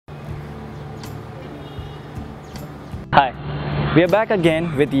We are back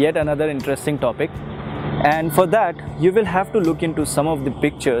again with yet another interesting topic, and for that you will have to look into some of the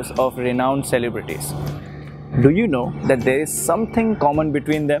pictures of renowned celebrities. Do you know that there is something common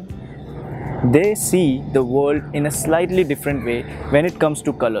between them? They see the world in a slightly different way when it comes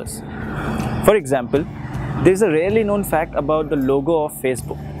to colors. For example, there is a rarely known fact about the logo of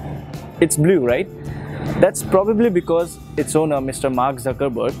Facebook. It's blue, right? That's probably because its owner, Mr. Mark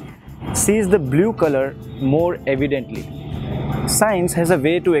Zuckerberg, sees the blue color more evidently. Science has a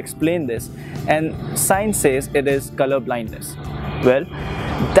way to explain this, and science says it is color blindness. Well,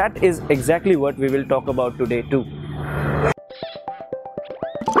 that is exactly what we will talk about today too.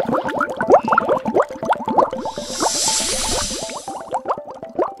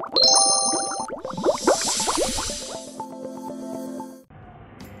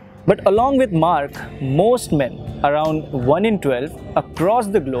 But along with Mark, most men, around 1 in 12 across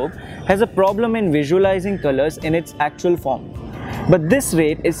the globe, has a problem in visualizing colors in its actual form. But this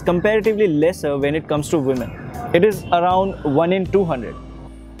rate is comparatively lesser when it comes to women. It is around 1 in 200.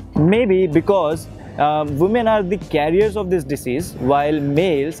 Maybe because women are the carriers of this disease, while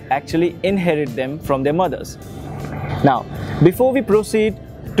males actually inherit them from their mothers. Now, before we proceed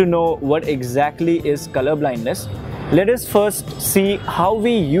to know what exactly is color blindness, let us first see how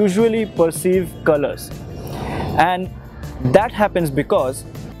we usually perceive colors. And that happens because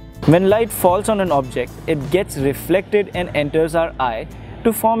when light falls on an object, it gets reflected and enters our eye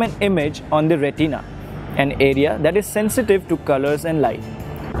to form an image on the retina, an area that is sensitive to colors and light.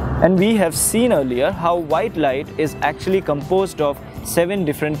 And we have seen earlier how white light is actually composed of 7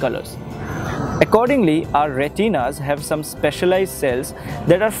 different colors. Accordingly, our retinas have some specialized cells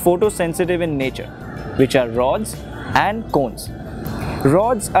that are photosensitive in nature, which are rods and cones.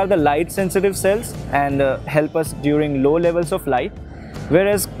 Rods are the light sensitive cells and help us during low levels of light,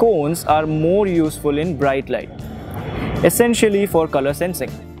 whereas cones are more useful in bright light, essentially for color sensing.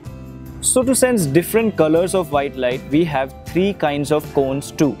 So to sense different colors of white light, we have 3 kinds of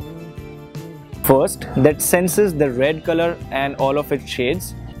cones too. First, that senses the red color and all of its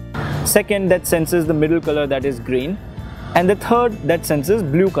shades. Second, that senses the middle color, that is green. And the third, that senses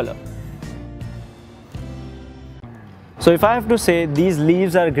blue color. So if I have to say these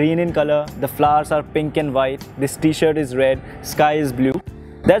leaves are green in color, the flowers are pink and white, this t-shirt is red, sky is blue,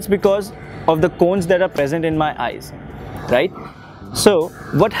 that's because of the cones that are present in my eyes, right? So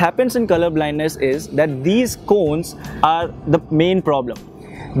what happens in color blindness is that these cones are the main problem.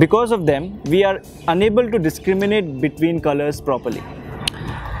 Because of them, we are unable to discriminate between colors properly.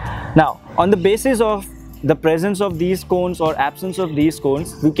 Now, on the basis of the presence of these cones or absence of these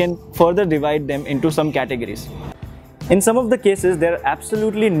cones, we can further divide them into some categories. In some of the cases, there are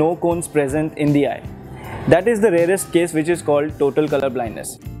absolutely no cones present in the eye. That is the rarest case, which is called total color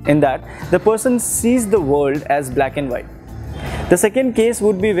blindness. In that, the person sees the world as black and white. The second case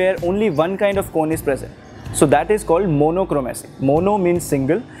would be where only one kind of cone is present. So that is called monochromacy. Mono means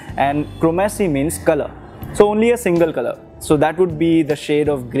single and chromacy means color. So only a single color. So that would be the shade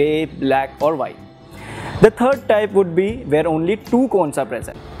of grey, black or white. The third type would be where only 2 cones are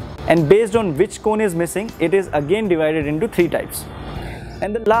present. And based on which cone is missing, it is again divided into 3 types.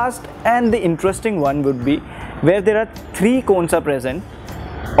 And the last and the interesting one would be where there are 3 cones are present.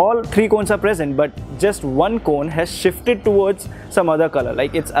 All 3 cones are present, but just one cone has shifted towards some other color,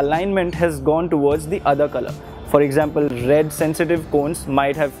 like its alignment has gone towards the other color. For example, red sensitive cones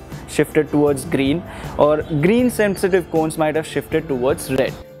might have shifted towards green, or green sensitive cones might have shifted towards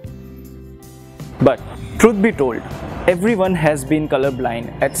red. But truth be told, everyone has been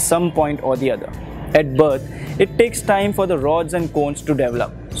colorblind at some point or the other. At birth, it takes time for the rods and cones to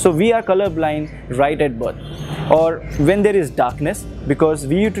develop. So we are colorblind right at birth. Or when there is darkness, because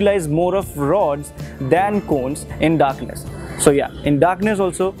we utilize more of rods than cones in darkness. So yeah, in darkness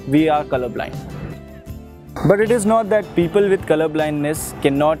also we are colorblind. But it is not that people with colorblindness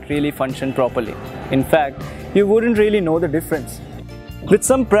cannot really function properly. In fact, you wouldn't really know the difference. With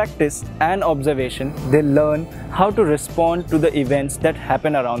some practice and observation, they learn how to respond to the events that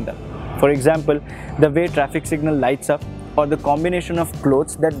happen around them. For example, the way traffic signal lights up or the combination of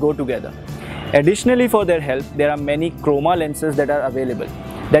clothes that go together. Additionally, for their help, there are many chroma lenses that are available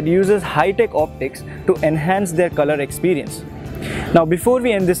that uses high-tech optics to enhance their color experience. Now, before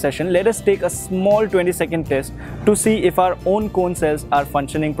we end this session, let us take a small 20-second test to see if our own cone cells are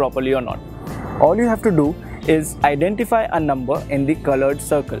functioning properly or not. All you have to do is identify a number in the colored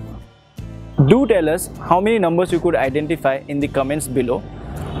circle. Do tell us how many numbers you could identify in the comments below.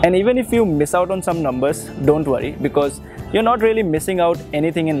 And even if you miss out on some numbers, don't worry, because you're not really missing out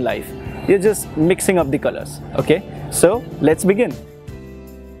anything in life. You're just mixing up the colors. Okay, so let's begin.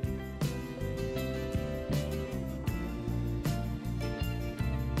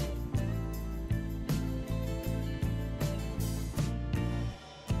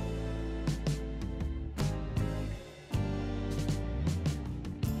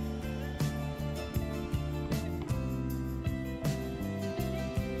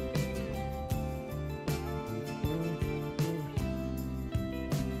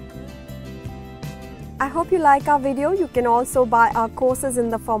 I hope you like our video. You can also buy our courses in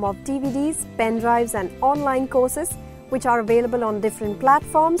the form of DVDs, pen drives and online courses which are available on different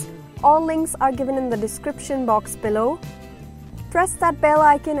platforms. All links are given in the description box below. Press that bell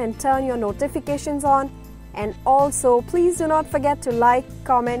icon and turn your notifications on. And also, please do not forget to like,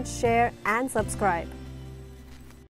 comment, share and subscribe.